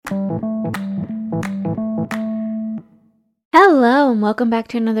and welcome back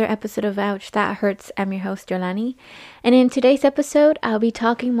to another episode of Ouch That Hurts. I'm your host, Yolani, and in today's episode, I'll be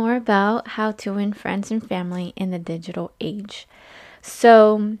talking more about how to win friends and family in the digital age.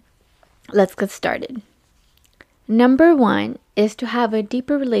 So, let's get started. Number 1 is to have a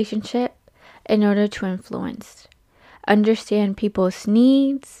deeper relationship in order to influence. Understand people's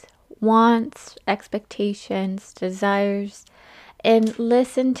needs, wants, expectations, desires, and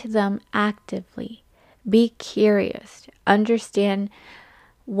listen to them actively. Be curious. Understand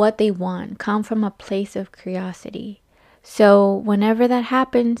what they want. Come from a place of curiosity. So whenever that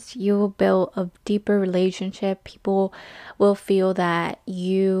happens, you will build a deeper relationship. People will feel that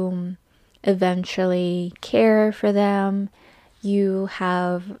you eventually care for them. You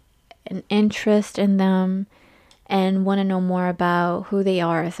have an interest in them and want to know more about who they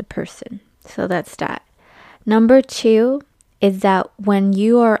are as a person. So that's that. Number 2 is that when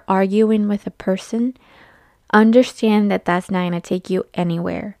you are arguing with a person, understand that that's not going to take you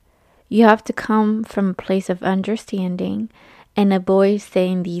anywhere. You have to come from a place of understanding and avoid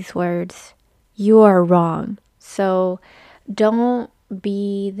saying these words, "You are wrong." So don't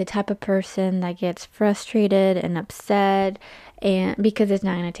be the type of person that gets frustrated and upset and because it's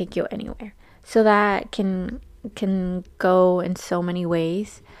not going to take you anywhere. So that can go in so many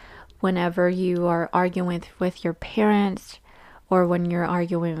ways. Whenever you are arguing with your parents or when you're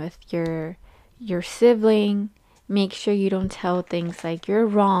arguing with your sibling, make sure you don't tell things like you're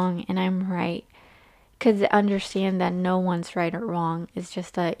wrong and I'm right. Because understand that no one's right or wrong. It's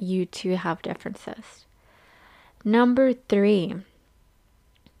just that you two have differences. Number 3.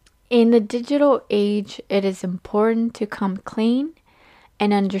 In the digital age, it is important to come clean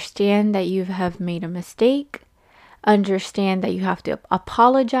and understand that you have made a mistake. Understand that you have to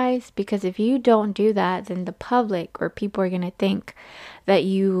apologize, because if you don't do that, then the public or people are going to think that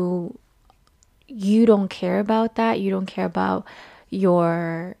you don't care about that. You don't care about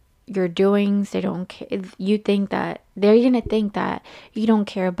your doings. They don't care. You think that they're going to think that you don't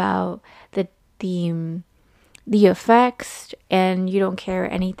care about the effects and you don't care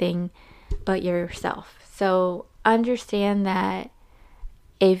anything but yourself. So understand that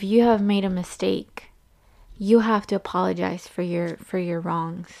if you have made a mistake, you have to apologize for your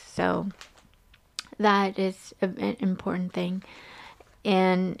wrongs. So that is an important thing.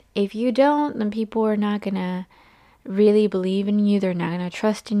 And if you don't, then people are not going to really believe in you. They're not going to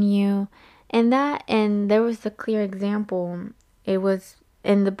trust in you. And there was a clear example. It was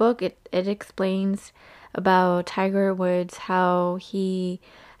in the book, it explains about Tiger Woods, how he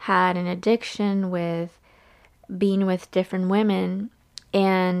had an addiction with being with different women.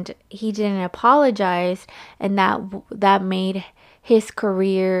 And he didn't apologize, and that made his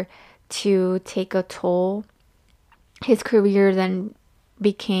career to take a toll. His career then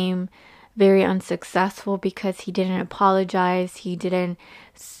became very unsuccessful because he didn't apologize. He did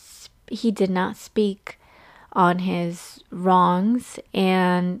not speak on his wrongs,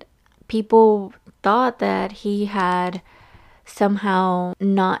 and people thought that he had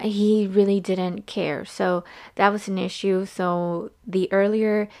he really didn't care. So that was an issue. So the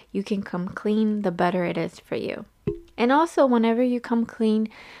earlier you can come clean, the better it is for you. And also, whenever you come clean,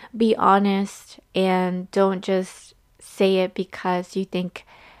 be honest and don't just say it because you think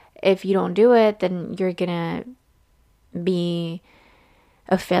if you don't do it, then you're gonna be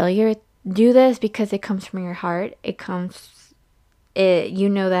a failure. Do this because it comes from your heart. You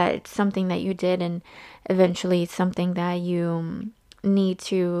know that it's something that you did, and eventually it's something that you need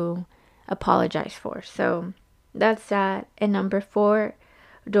to apologize for. So that's that. And number 4,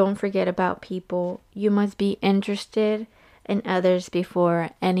 don't forget about people. You must be interested in others before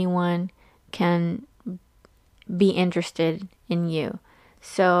anyone can be interested in you.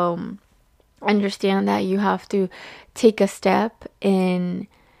 So understand that you have to take a step in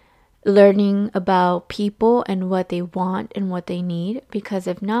learning about people and what they want and what they need, because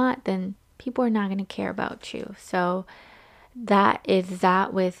if not, then people are not going to care about you. So that is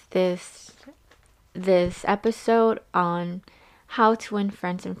that with this episode on how to win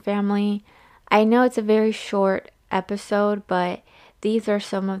friends and family. I know it's a very short episode, but these are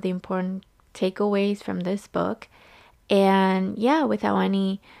some of the important takeaways from this book. And yeah, without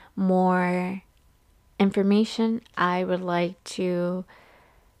any more information, I would like to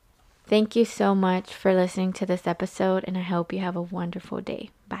thank you so much for listening to this episode, and I hope you have a wonderful day.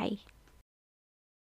 Bye.